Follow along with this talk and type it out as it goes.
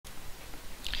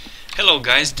Hello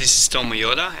guys, this is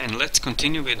Tomoyoda and let's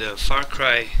continue with the Far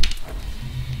Cry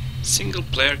single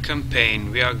player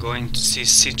campaign. We are going to see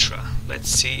Citra. Let's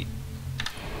see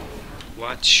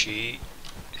what she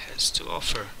has to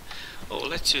offer. Oh,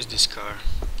 let's use this car.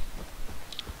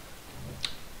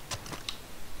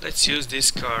 Let's use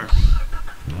this car.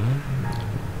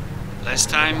 Last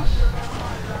time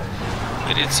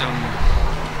we did some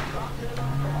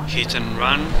hit and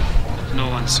run, but no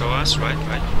one saw us, right?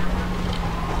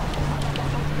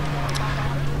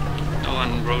 No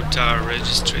one wrote our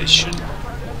registration.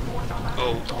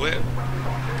 Oh, where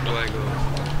do I go?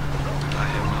 I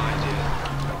have no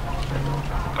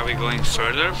idea. Are we going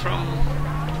further from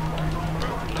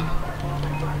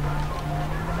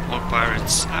more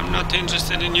pirates? I'm not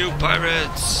interested in new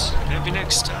pirates. Maybe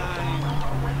next time.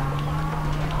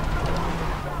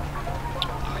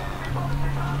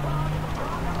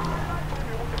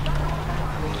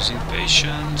 I'm losing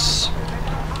patience.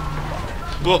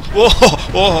 Whoa, whoa,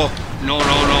 whoa! No, no,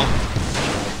 no.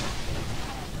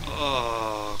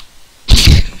 Oh.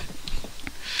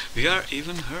 We are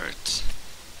even hurt.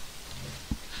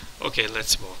 Okay,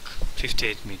 let's walk.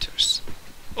 58 meters.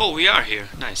 Oh, we are here.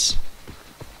 Nice.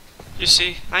 You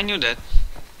see, I knew that.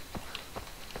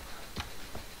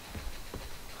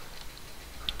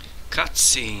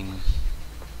 Cutscene.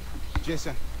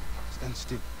 Jason, stand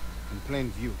still. In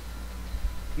plain view.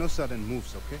 No sudden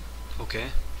moves, okay? Okay.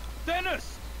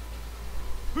 Dennis!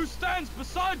 Who stands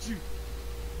beside you?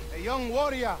 A young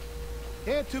warrior,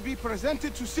 here to be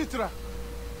presented to Citra.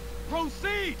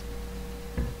 Proceed!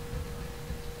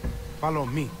 Follow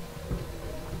me.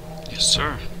 Yes,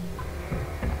 sir.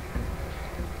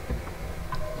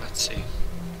 Let's see.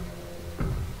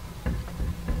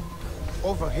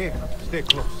 Over here. Stay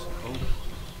close. Oh.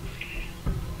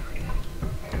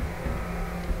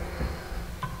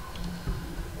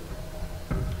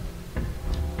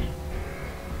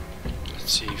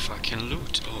 Let's see if I can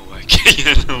loot. Oh, I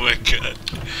can. Oh my god.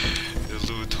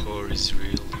 The loot whore is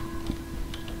real.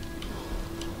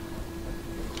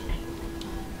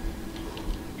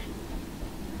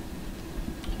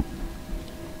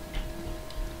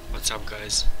 What's up,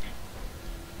 guys?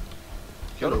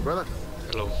 Hello, brother.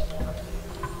 Hello.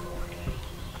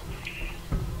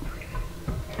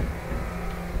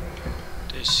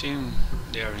 They seem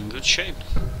they are in good shape.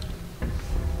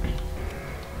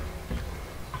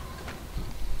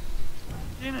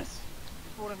 Dennis,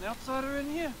 you brought an outsider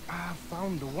in here? I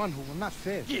found the one who will not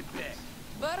fail. Get back!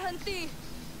 Berhenti.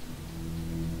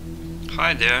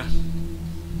 Hi there.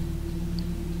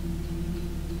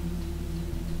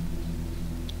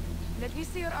 Let me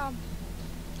see your arm.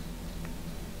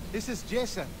 This is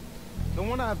Jason, the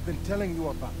one I've been telling you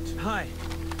about. Hi.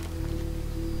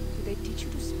 Did they teach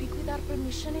you to speak without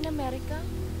permission in America?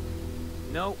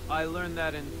 No, I learned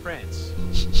that in France.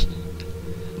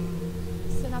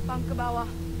 Senapang ke bawah.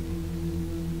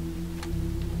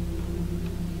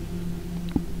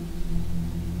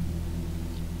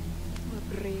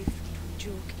 A brave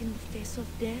joke in the face of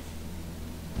death.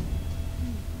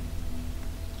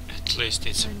 At least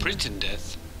it's a pretty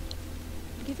death.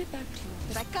 Give it back to you.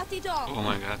 Did I cut it off? Oh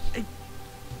my god.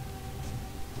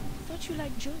 Thought you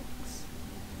liked jokes.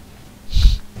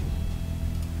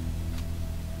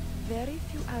 Very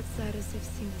few outsiders have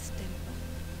seen this temple.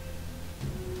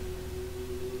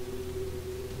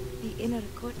 The inner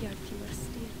courtyard fewer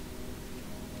still.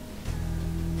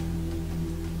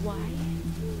 Why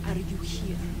are you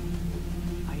here?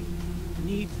 I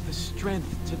need the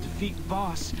strength to defeat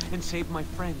Boss and save my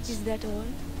friends. Is that all?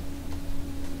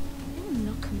 I will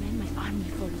not command my army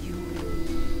for you.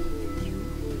 You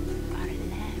are a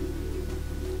lamb.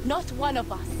 Not one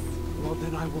of us. Well,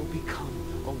 then I will become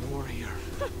a warrior.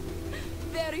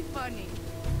 Very funny.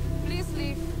 Please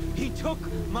leave. He took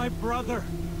my brother.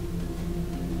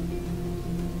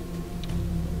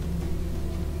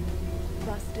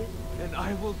 Busted. And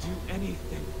I will do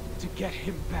anything to get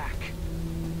him back.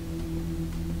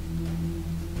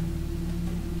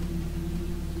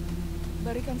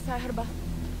 Berikan saya herba.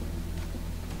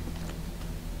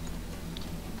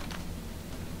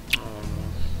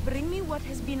 Bring me what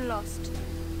has been lost.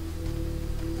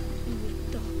 We will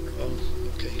talk. Oh,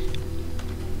 okay.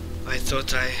 I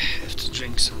thought I have to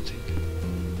drink something.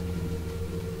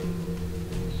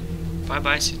 Bye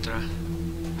bye, Citra.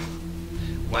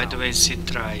 By the way,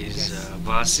 Citra is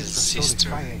Vass's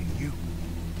sister. You.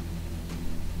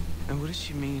 And what does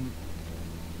she mean,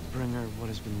 bring her what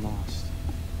has been lost?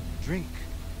 Drink.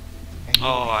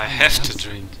 Oh, I have to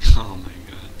drink. Oh my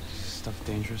god. Is this stuff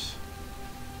dangerous?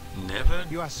 Never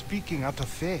You are speaking out of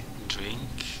fear. drink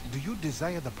Do you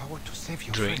desire the power to save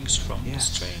your drinks friends? from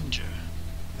Yes. a stranger.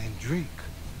 Then drink.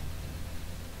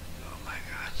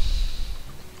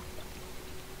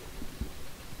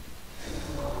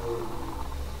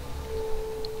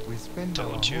 spend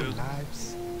our Told you. whole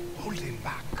lives holding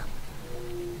back.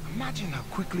 Imagine how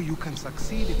quickly you can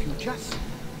succeed if you just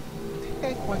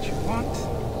take what you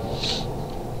want.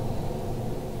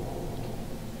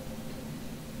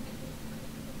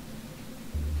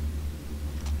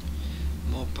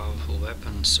 More powerful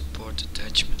weapons, support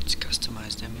attachments,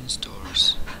 customize them in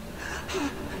stores.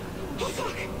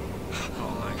 Oh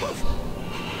my god.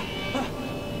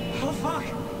 Oh fuck!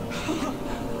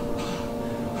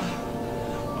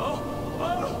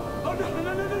 Oh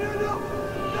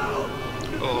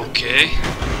no! Okay.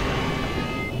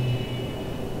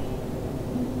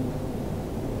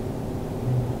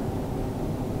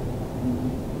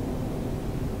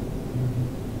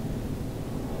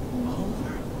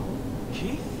 Oliver,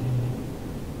 Keith,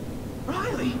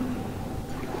 Riley.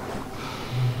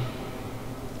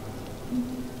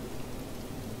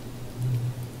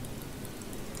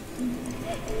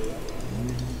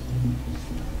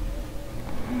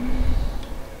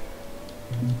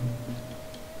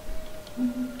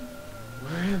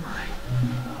 Where am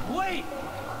I? Wait!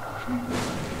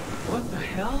 What the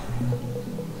hell?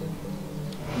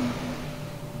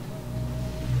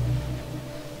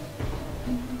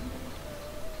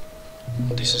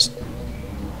 This is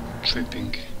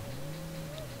tripping.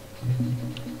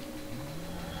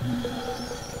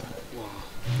 Wow.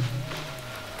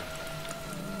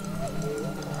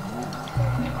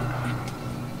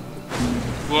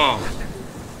 Wow.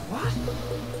 What?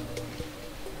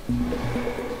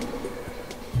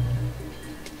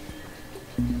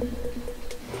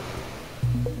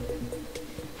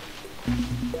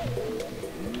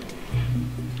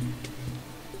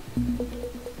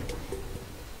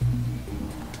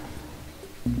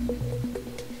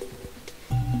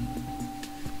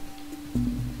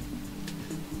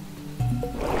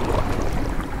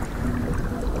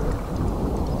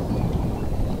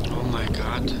 Oh my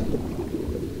god.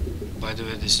 By the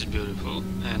way, this is beautiful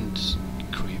and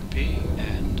creepy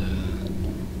and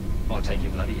I'll take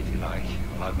your bloody if you like.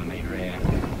 I'll open my rear.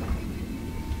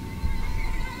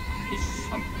 He's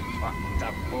some fucked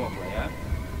up poor player.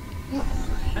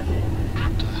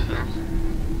 what the hell?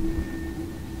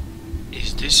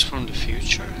 Is this from the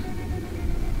future?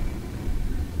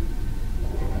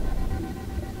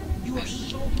 You are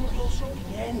so close to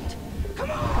the end.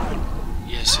 Come on!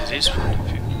 Yes, it is from the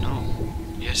future. No.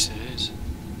 Yes, it is.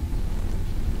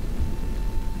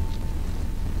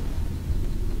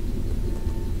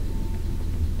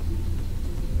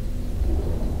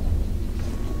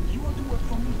 You want to work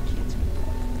for me, kid?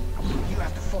 You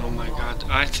have to follow Oh my me. god.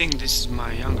 I think this is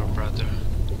my younger brother.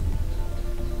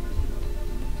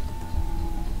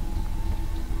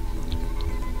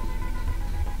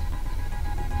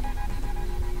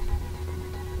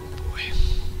 Boy.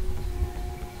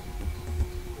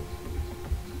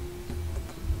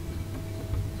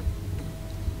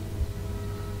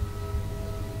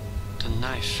 The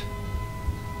knife.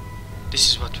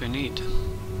 This is what we need.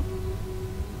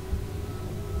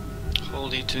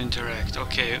 Hold it to interact.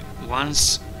 Okay,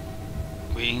 once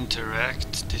we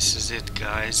interact, this is it,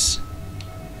 guys.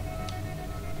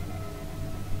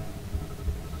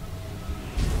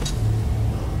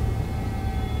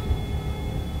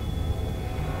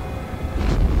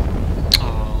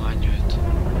 Oh, I knew it.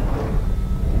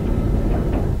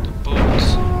 The boat.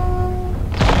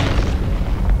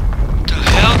 The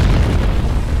hell?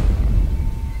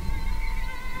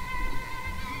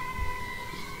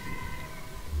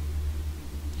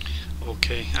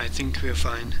 Okay, I think we're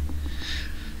fine.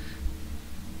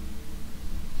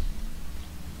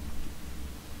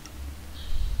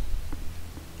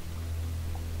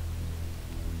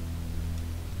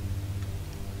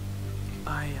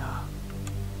 I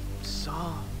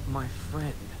saw my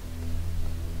friend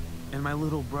and my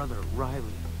little brother, Riley.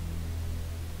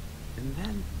 And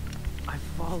then I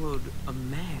followed a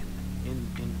man in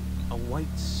a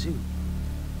white suit.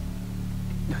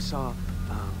 I saw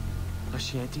a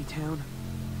shanty town,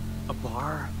 a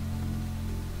bar.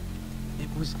 It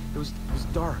was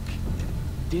dark,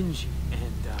 dingy,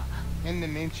 and And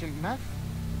an ancient knife?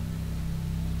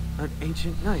 an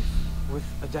ancient knife with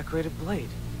a decorated blade.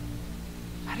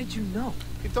 How did you know?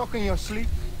 You talk in your sleep?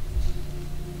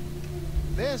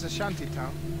 There's a shanty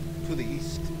town to the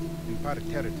east in Pirate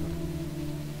territory.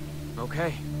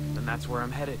 Okay, then that's where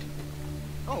I'm headed.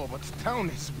 Oh, but the town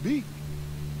is big.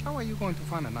 How are you going to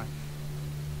find a knife?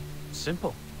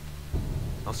 Simple.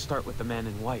 I'll start with the man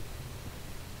in white.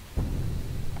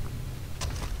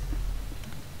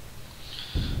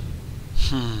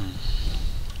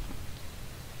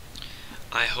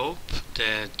 I hope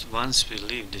that once we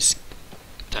leave this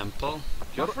temple,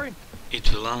 You're free.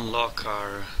 it will unlock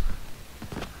our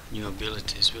new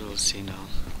abilities. We will see now.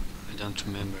 I don't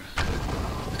remember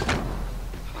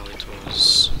how it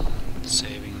was.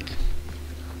 Saving.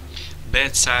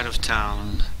 Bad side of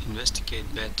town.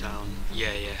 Investigate bad town.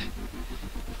 Yeah,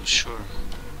 for sure.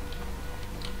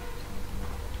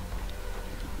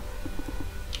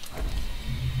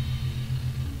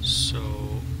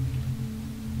 So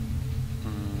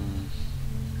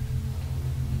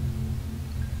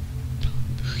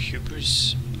the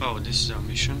hubris. Oh, this is our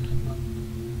mission.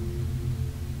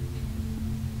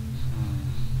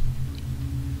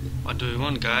 What do we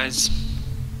want, guys?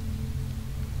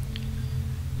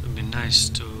 It would be nice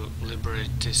to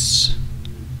liberate this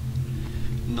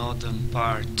northern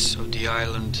part of the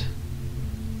island.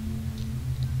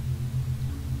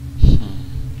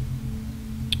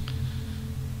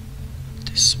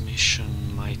 This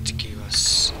mission might give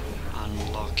us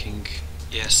unlocking.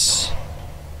 Yes.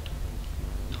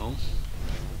 No.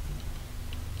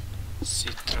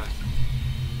 Citra.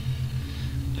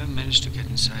 They managed to get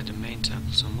inside the main temple.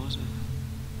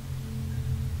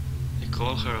 They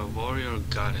call her a warrior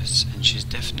goddess, and she's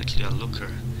definitely a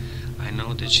looker. I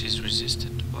know that she's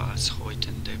resisted was Hoyt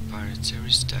and their pirates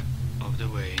every step of the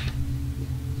way.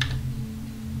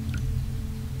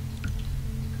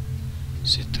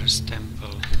 Citra's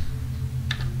temple.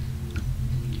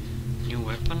 New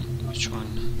weapon? Which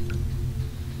one?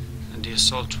 The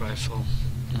assault rifle.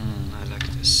 I like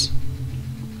this.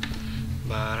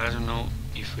 But I don't know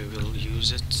if we will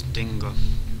use it. Dingo.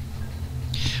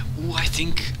 Ooh, I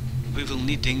think we will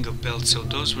need dingo pelts. So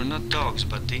those were not dogs,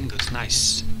 but dingoes.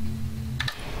 Nice.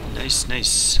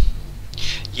 Nice.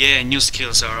 Yeah, new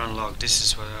skills are unlocked. This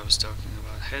is what I was talking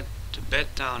about. Head to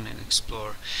bed down and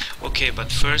explore. Okay,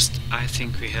 but first I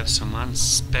think we have some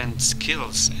unspent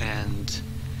skills, and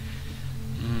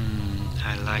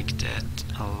I like that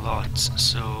a lot.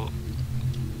 So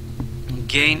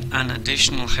gain an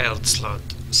additional health slot.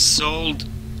 Sold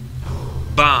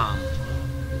bomb.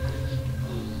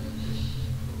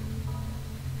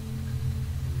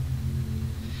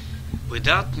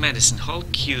 Without medicine,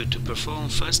 hold Q to perform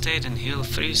first aid and heal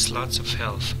 3 slots of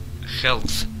health.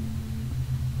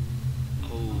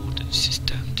 Oh, this is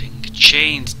tempting.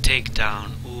 Chained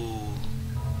takedown. Ooh.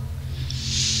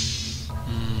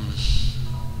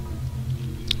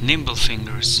 Nimble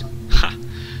fingers. Ha.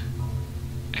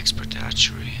 Expert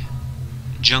archery.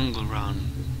 Jungle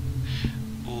run.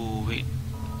 Ooh,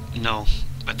 no.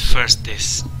 But first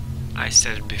this. I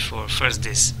said it before. First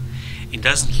this. It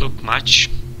doesn't look much,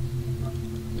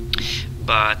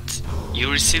 but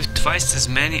you receive twice as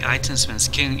many items when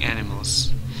killing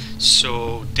animals.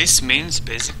 So this means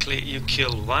basically you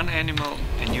kill one animal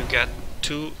and you get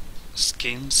 2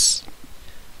 skins.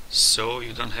 So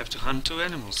you don't have to hunt 2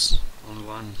 animals on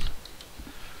one.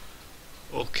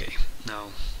 Okay,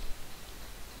 now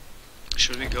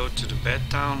should we go to the bed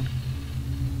town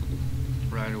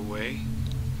right away?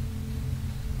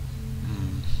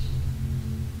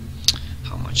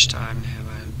 How much time have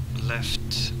I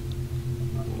left?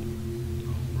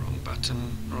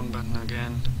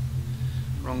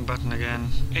 Wrong button again.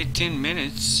 18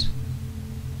 minutes.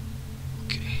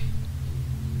 Okay.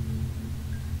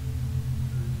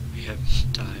 We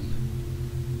have time.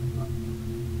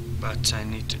 But I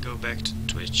need to go back to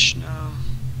Twitch now.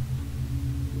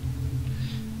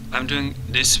 I'm doing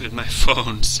this with my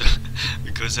phone, so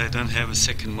because I don't have a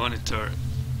second monitor.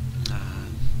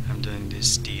 I'm doing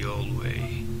this the old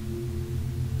way.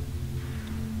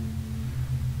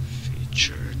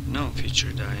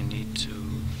 Featured I need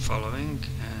to following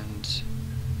and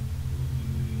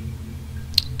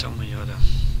Tomoyoda.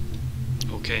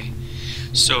 Okay,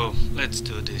 so let's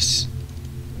do this.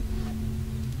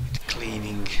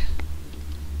 Cleaning.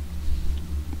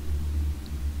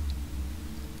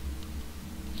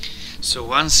 So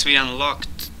once we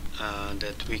unlocked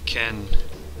that we can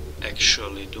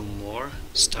actually do more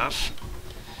stuff,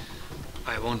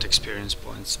 I won't experience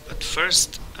points. But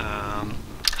first,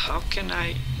 how can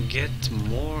I get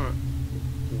more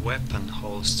weapon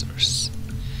holsters?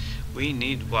 We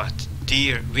need what?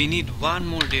 Deer. We need 1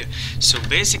 more deer. So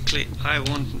basically I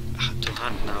want to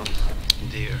hunt now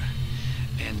deer.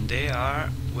 And they are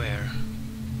where?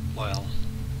 Well,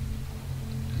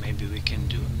 maybe we can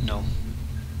do... no.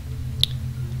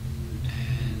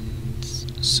 And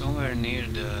somewhere near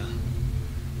the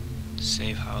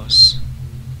safe house.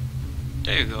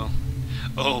 There you go.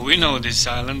 Oh, we know this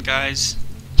island, guys.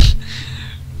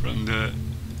 From the,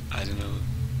 I don't know,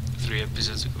 3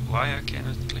 episodes ago. Why I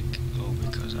cannot click? Oh,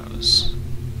 because I was...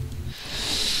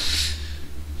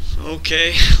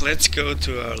 Okay, let's go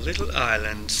to our little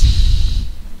island.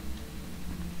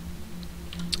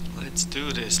 Let's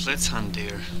do this. Let's hunt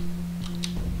deer.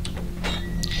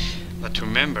 But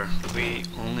remember, we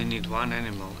only need one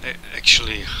animal,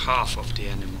 actually half of the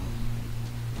animal.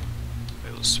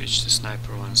 We will switch to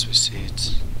sniper once we see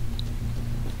it.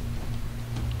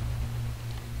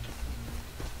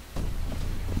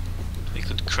 We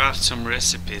could craft some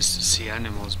recipes to see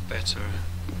animals better.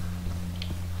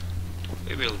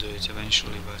 We will do it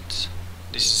eventually, but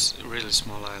this is a really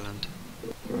small island.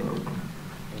 Oh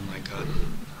my god.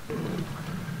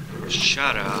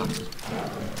 Shut up.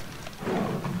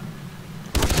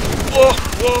 Whoa,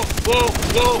 whoa, whoa,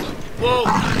 whoa, whoa!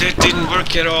 That didn't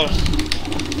work at all.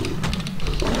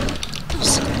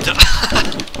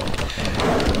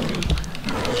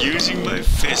 Using my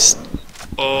fist.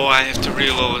 Oh, I have to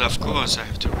reload, of course I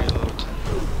have to reload.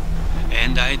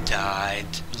 And I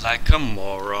died like a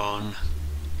moron.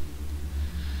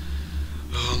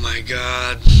 Oh my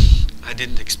god. I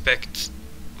didn't expect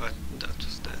what that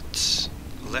was, that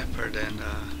leopard and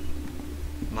a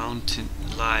mountain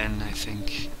lion, I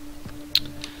think.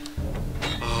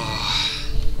 Oh.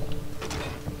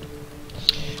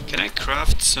 Can I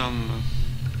craft some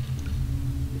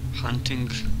hunting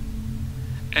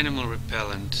animal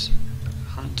repellent?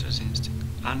 Hunter's instinct.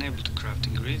 Unable to craft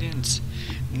ingredients.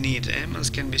 Need animals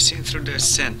can be seen through their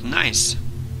scent. Nice.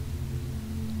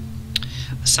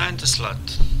 Assigned a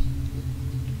slot.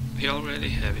 We already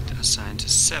have it assigned to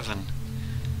 7.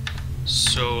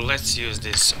 So let's use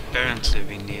this. Apparently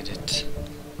we need it.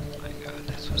 Oh my god,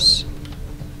 that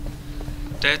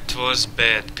was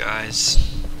bad, guys.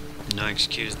 No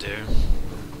excuse there.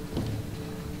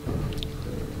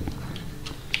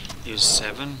 Use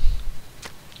 7.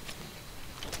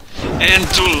 And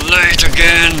too late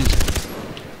again!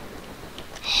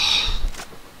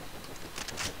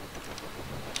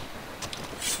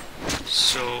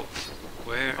 So,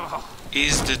 where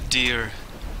is the deer?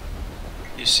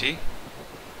 You see?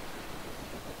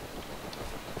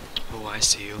 Oh, I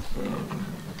see you.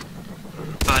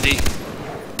 Buddy.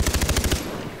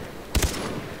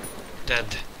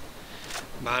 Dead.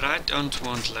 But I don't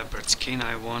want leopard skin,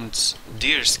 I want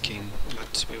deer skin.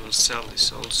 But we will sell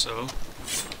this also.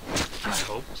 I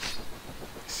hope.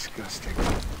 Disgusting.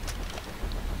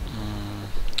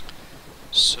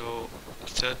 So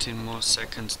 13 more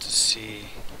seconds to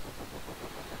see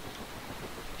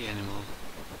the animal.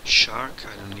 Shark,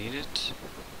 I don't need it.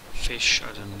 Fish,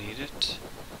 I don't need it.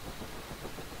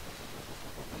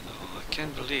 No, I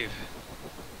can't believe.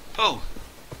 Oh!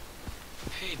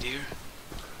 Hey dear.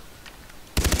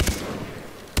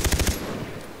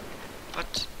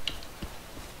 What?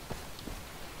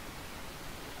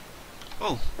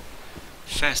 Oh!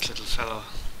 Fast little fellow.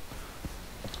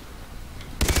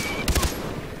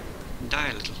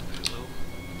 Die little fellow.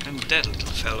 And dead little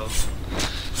fellow.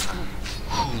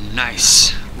 Ooh,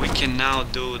 nice. We can now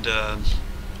do the...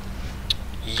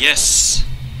 Yes!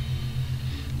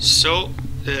 So,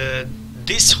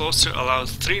 this holster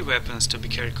allows 3 weapons to be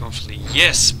carried comfortably.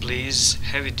 Yes, please.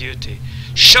 Heavy duty.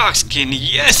 Shark skin.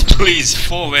 Yes, please.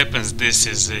 4 weapons. This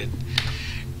is it.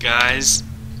 Guys,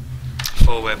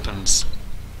 4 weapons.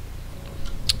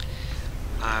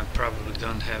 I probably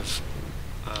don't have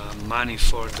money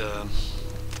for the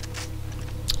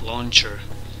launcher,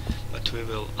 but we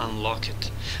will unlock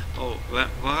it. Oh,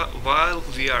 while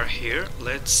we are here,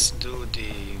 let's do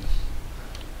the...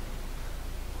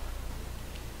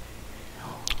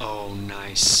 Oh,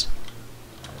 nice.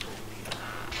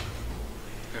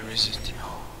 Where is it?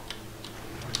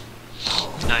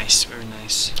 Nice, very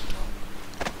nice.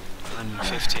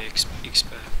 150 XP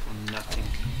for nothing.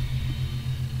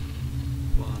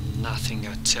 For nothing,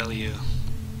 I tell you.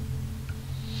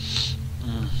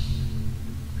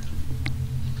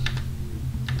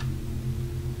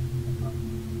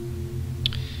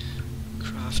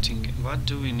 Crafting. What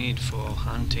do we need for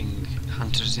hunting?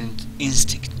 Hunter's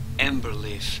instinct. Amber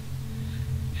leaf.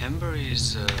 Amber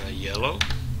is yellow,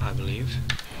 I believe.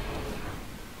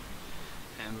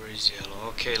 Amber is yellow.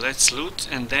 Okay, let's loot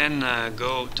and then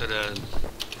go to the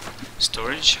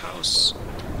storage house.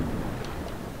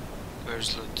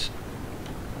 Where's loot?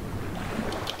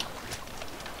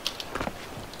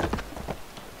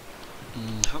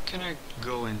 How can I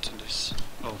go into this?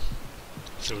 Oh,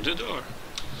 through the door.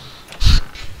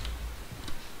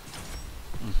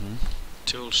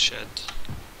 Tool shed.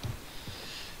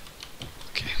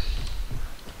 Okay.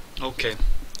 Okay.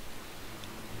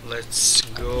 Let's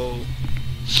go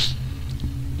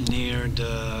near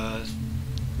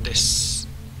this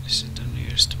is the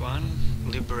nearest one.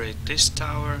 Liberate this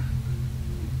tower.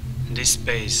 This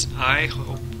base. I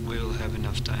hope we will have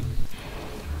enough time.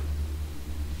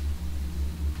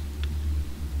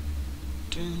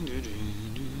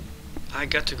 I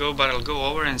got to go, but I'll go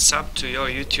over and sub to your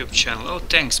YouTube channel. Oh,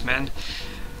 thanks, man.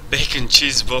 Bacon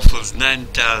cheese waffles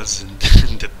 9000.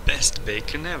 The best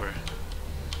bacon ever.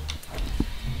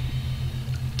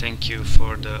 Thank you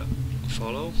for the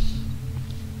follow.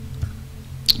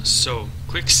 So,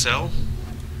 quick sell.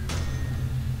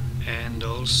 And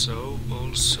also,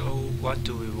 what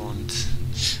do we want?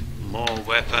 More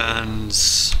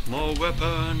weapons! More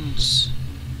weapons!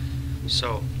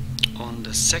 So, on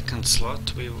the second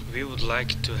slot, we would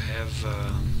like to have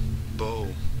a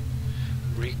bow.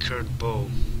 Recurred bow.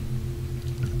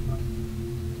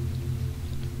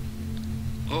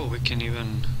 Oh, we can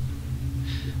even...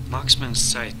 Marksman's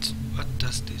sight. What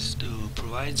does this do?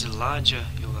 Provides a larger...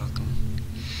 You're welcome.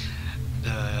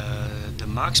 The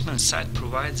marksman's sight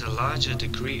provides a larger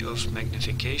degree of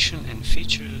magnification and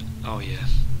feature... Oh yeah,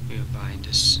 we're buying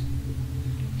this.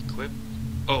 Equip.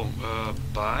 Oh,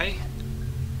 buy.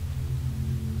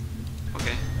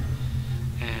 Okay.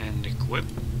 And equip.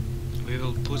 We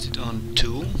will put it on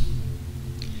 2.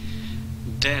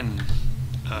 Then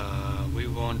we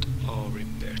want our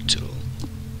repair tool.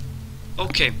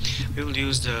 Okay, we will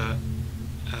use the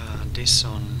this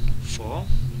on 4.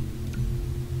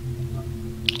 I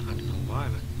don't know why,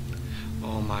 but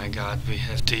oh my god, we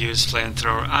have to use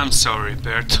flamethrower. I'm sorry,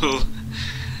 repair tool.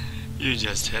 You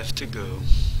just have to go.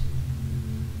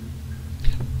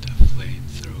 The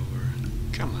flamethrower.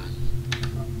 Come on.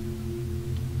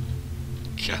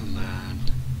 Come on.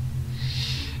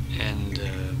 And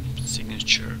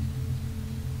signature.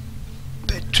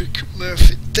 Patrick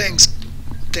Murphy,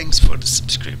 thanks for the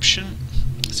subscription.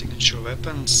 Signature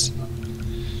weapons.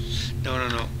 No,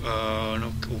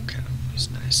 okay, it's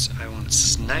nice. I want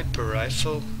sniper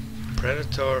rifle,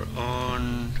 predator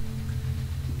on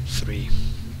 3.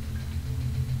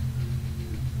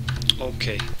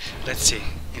 Okay, let's see.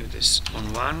 If this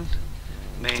on 1,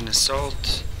 main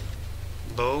assault,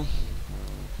 bow.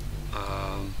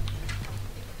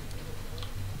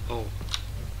 Oh,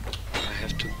 I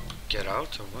have to get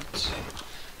out or what?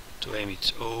 To aim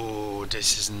it. Oh,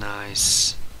 this is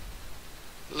nice.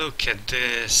 Look at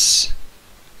this.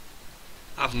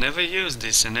 I've never used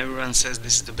this and everyone says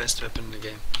this is the best weapon in the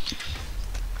game.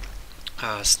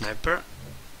 Sniper.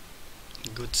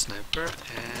 Good sniper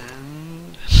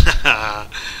and...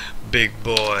 Big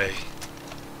boy.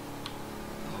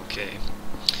 Okay.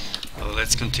 Well,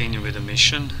 let's continue with the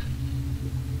mission.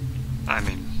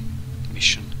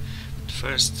 Mission. But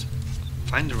first,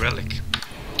 find the relic.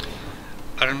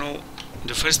 I don't know,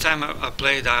 the first time I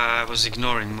played I was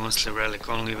ignoring mostly relic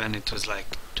only when it was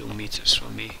like 2 meters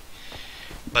from me.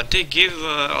 But they give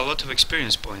a lot of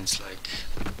experience points, like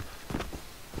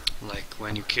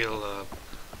when you kill a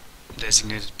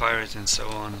designated pirate and so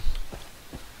on.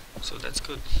 So that's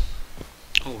good.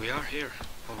 Oh, we are here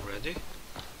already?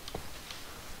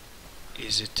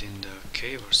 Is it in the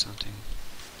cave or something?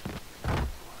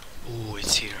 Oh,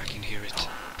 it's here, I can hear it.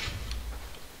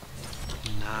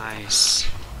 Nice.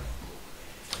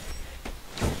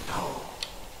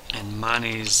 And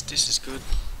monies, this is good.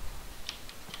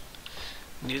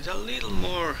 Need a little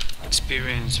more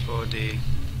experience for the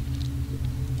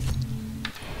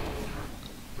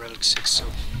relic 6, so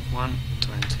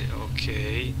 120,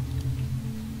 okay.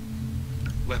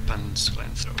 Weapons,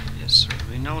 flamethrower, yes sir,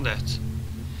 we know that.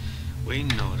 We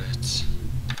know that.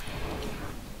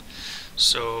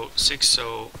 So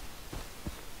 605.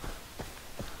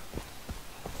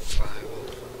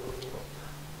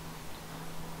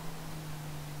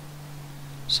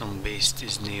 Some beast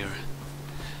is near.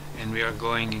 And we are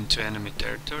going into enemy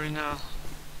territory now.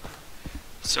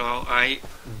 So I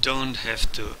don't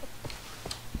have to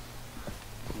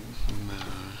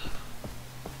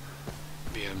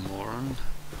be a moron.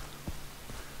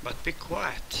 But be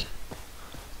quiet.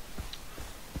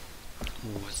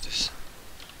 Ooh, what's this?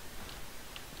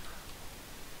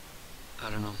 I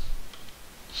don't know.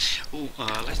 Ooh,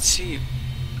 let's see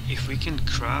if we can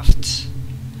craft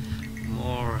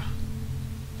more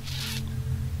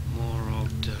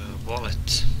of the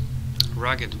wallet.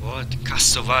 Rugged wallet,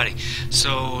 Castovari.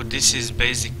 So this is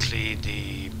basically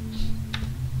the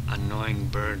annoying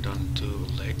bird on 2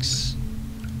 legs.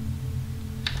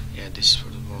 Yeah, this is for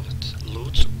the wallet.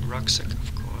 Loot, rucksack,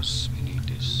 of course, we need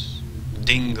this.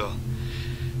 Dingo.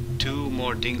 2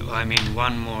 more dingo,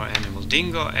 one more animal.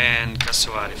 Dingo and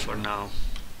Cassowary for now.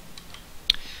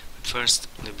 But first,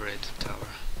 liberate the tower.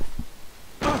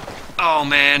 Oh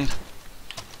man!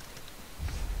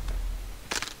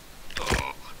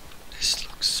 Oh, this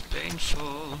looks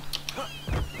painful.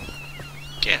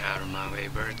 Get out of my way,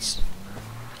 birds.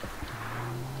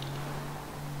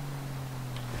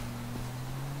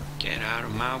 Get out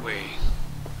of my way.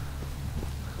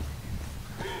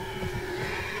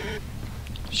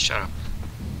 Shut up.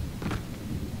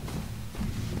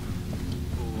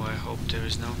 there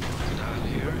is no crocodile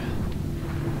here.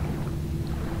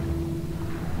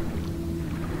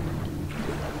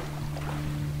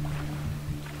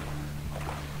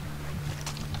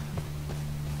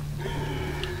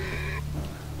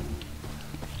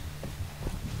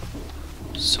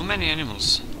 So many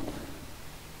animals.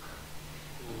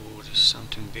 Oh, there's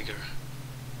something bigger.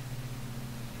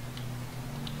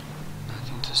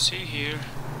 Nothing to see here.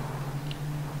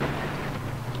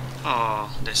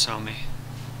 Oh, they saw me.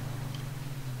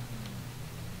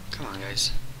 Come on,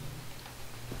 guys.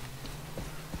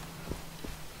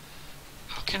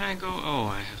 How can I go? Oh,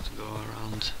 I have to go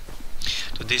around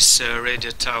to this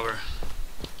radio tower.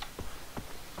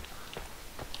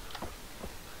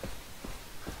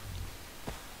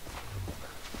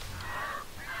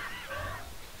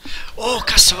 Oh,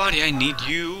 Cassavati, I need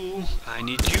you. I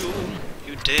need you.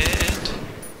 You dead.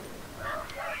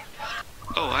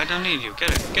 Oh, I don't need you.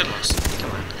 Get lost.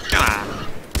 Come on. Come on.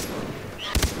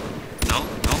 No,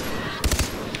 no.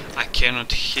 I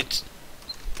cannot hit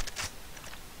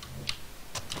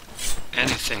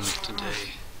anything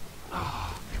today.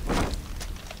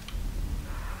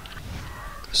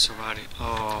 Cassavati.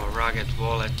 Oh, rugged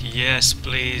wallet. Yes,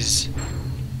 please.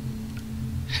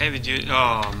 Heavy duty.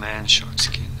 Oh man, shark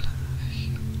skin.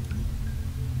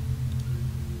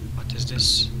 What is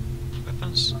this?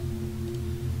 Weapons?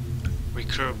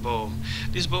 Recurve bow.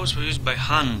 These bows were used by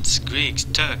Huns, Greeks,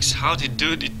 Turks. How did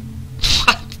they do it?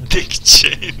 What? Dick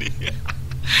Cheney.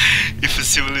 If a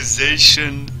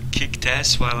civilization kicked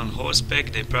ass while on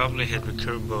horseback, they probably had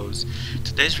recurve bows.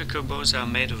 Today's recurve bows are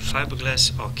made of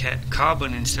fiberglass or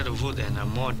carbon instead of wood and are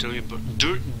more durable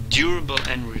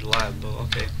and reliable.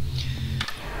 Okay.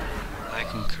 I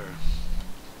concur.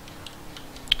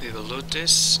 We will loot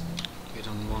this. We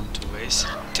don't want to waste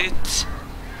it.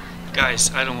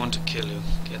 Guys, I don't want to kill you.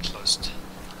 Get lost.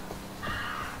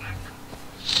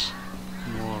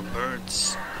 More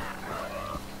birds.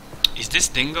 Is this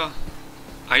Dingo?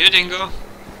 Are you Dingo?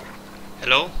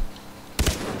 Hello?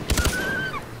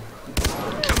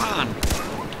 Come on!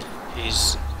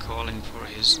 He's calling for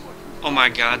his... Oh my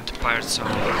god, the pirates are...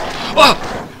 Oh!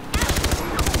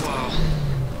 Wow.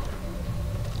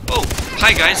 Oh!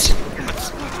 Hi guys!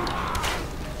 What's...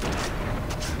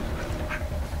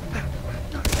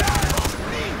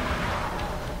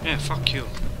 Yeah, fuck you.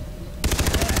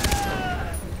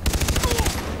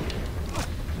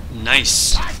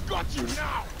 Nice. I got you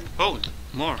now. Oh,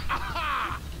 more.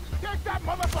 Aha! Take that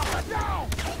motherfucker down.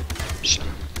 Shut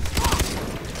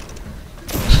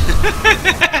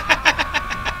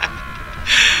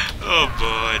Oh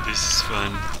boy, this is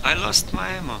fun. I lost my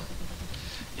ammo.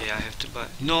 Yeah, I have to buy...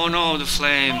 No, the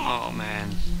flame. Oh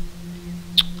man.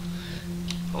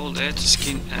 Hold that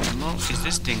skin animal. Is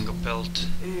this dingo pelt?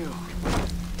 Ew.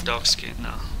 Dog skin?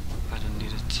 No, I don't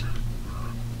need it.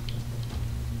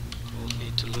 Hold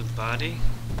E to loot body.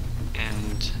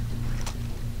 And...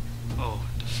 oh,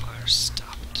 the fire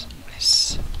stopped.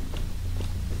 Nice.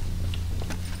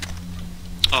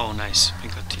 Oh, nice. We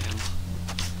got the ammo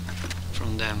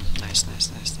from them. Nice.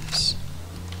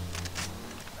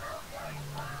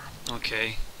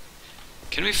 Okay.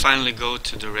 Can we finally go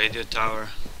to the radio tower?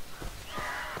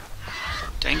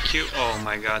 Thank you. Oh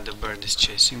my god, the bird is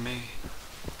chasing me.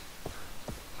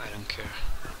 I don't care.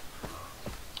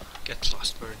 Get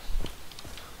lost, bird.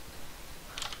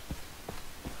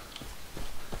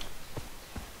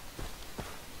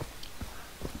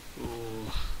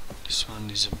 Ooh, this one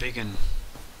is a big one.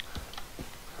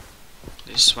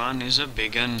 This one is a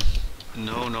big one.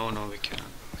 No, we cannot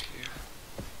go here.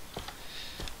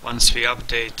 Once we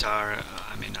update our,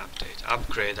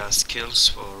 upgrade our skills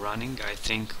for running, I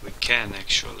think we can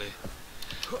actually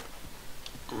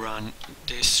run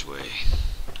this way.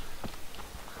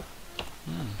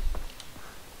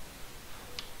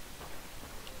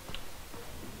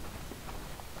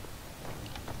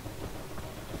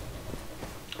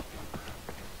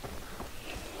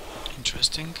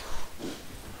 Interesting.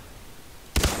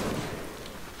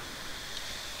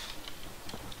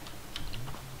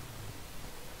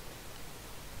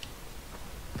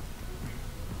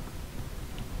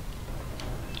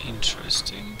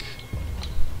 Interesting.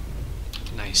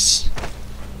 Nice.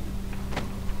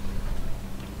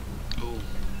 Oh,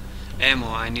 ammo,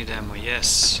 I need ammo,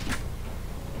 yes.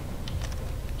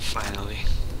 Finally.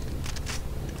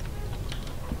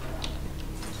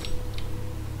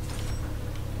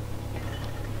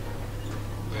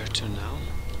 Where to now?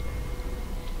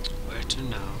 Where to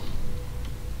now?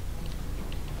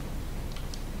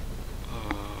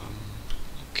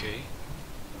 Okay.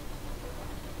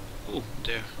 Oh,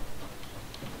 there.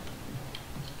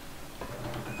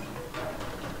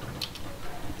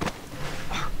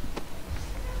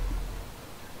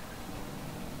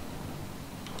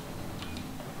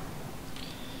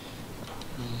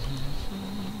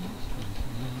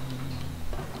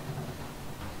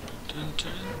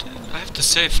 I have to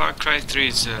say, Far Cry 3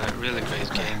 is a really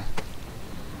great game.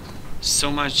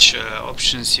 So much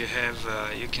options you have,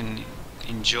 you can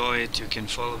enjoy it, you can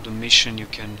follow the mission, you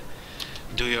can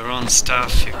do your own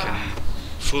stuff, you can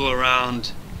fool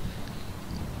around.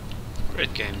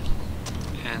 Great game.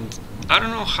 And I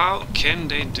don't know how can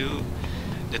they do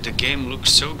that the game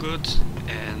looks so good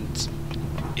and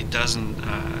it doesn't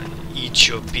eat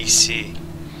your PC.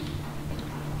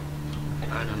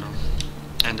 I don't know.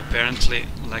 And apparently,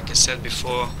 like I said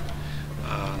before,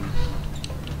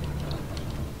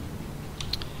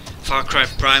 Far Cry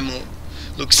Primal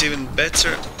looks even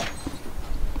better,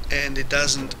 and it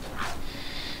doesn't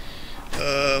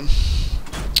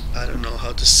I don't know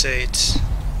how to say it,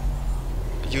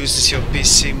 uses your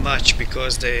PC much,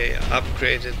 because they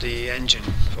upgraded the engine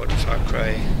for the Far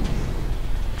Cry,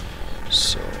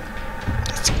 so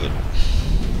that's good.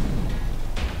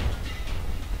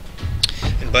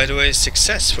 And by the way,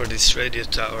 success for this radio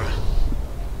tower.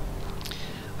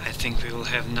 I think we will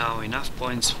have now enough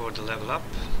points for the level up.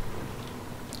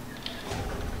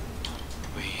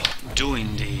 We do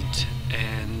indeed,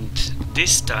 and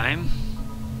this time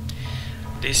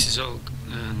this is all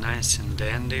nice and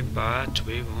dandy, but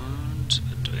we want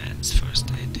advanced first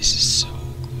aid. This is so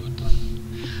good,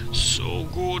 so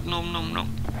good. Nom nom nom.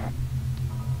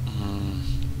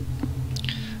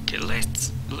 Okay,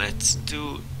 let's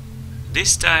do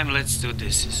this time. Let's do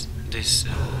this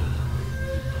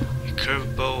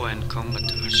curved bow and combat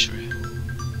archery.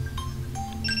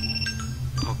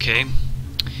 Okay,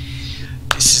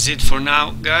 this is it for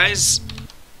now, guys.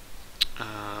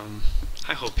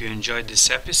 I hope you enjoyed this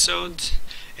episode,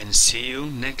 and see you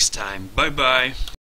next time. Bye bye.